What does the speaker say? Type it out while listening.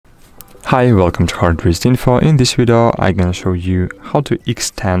Hi, welcome to HardReset.Info. In this video, I'm gonna show you how to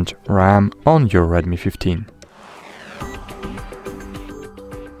extend RAM on your Redmi 15.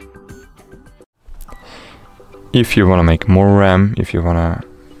 If you wanna make more RAM, if you wanna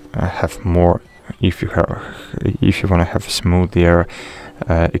have more, if you wanna have a smoother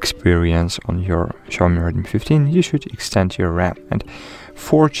experience on your Xiaomi Redmi 15, you should extend your RAM. And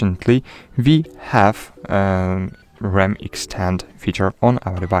fortunately, we have RAM extend feature on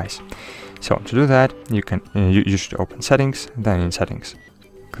our device. So to do that, you should open settings, then in settings,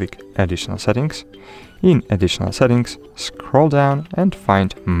 click additional settings. In additional settings, scroll down and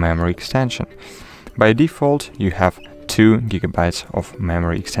find memory extension. By default, you have 2 GB of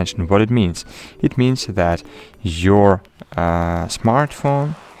memory extension. What it means? It means that your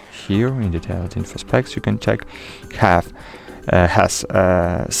smartphone, here in detailed info specs, you can check, has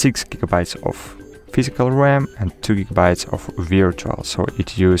 6 GB of physical RAM and 2 GB of virtual. So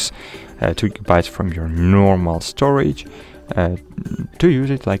it uses 2 GB from your normal storage to use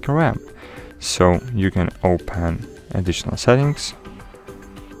it like a RAM. So you can open additional settings,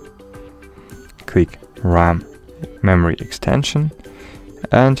 click RAM memory extension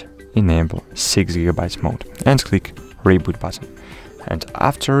and enable 6 GB mode and click reboot button. And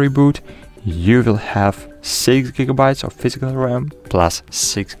after reboot, you will have 6 GB of physical RAM plus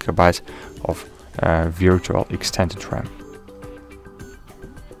 6 GB of virtual extended RAM.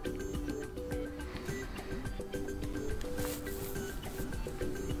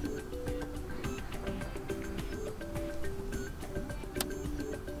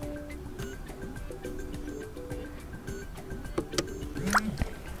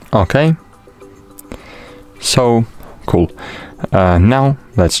 Okay, so cool. Now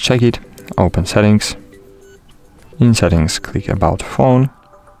let's check it. Open settings. In settings, click about phone.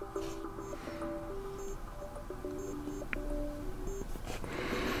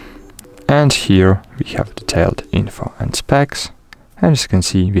 And here we have detailed info and specs. And as you can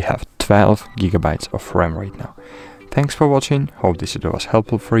see, we have 12 GB of RAM right now. Thanks for watching. Hope this video was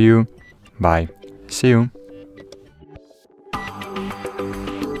helpful for you. Bye. See you.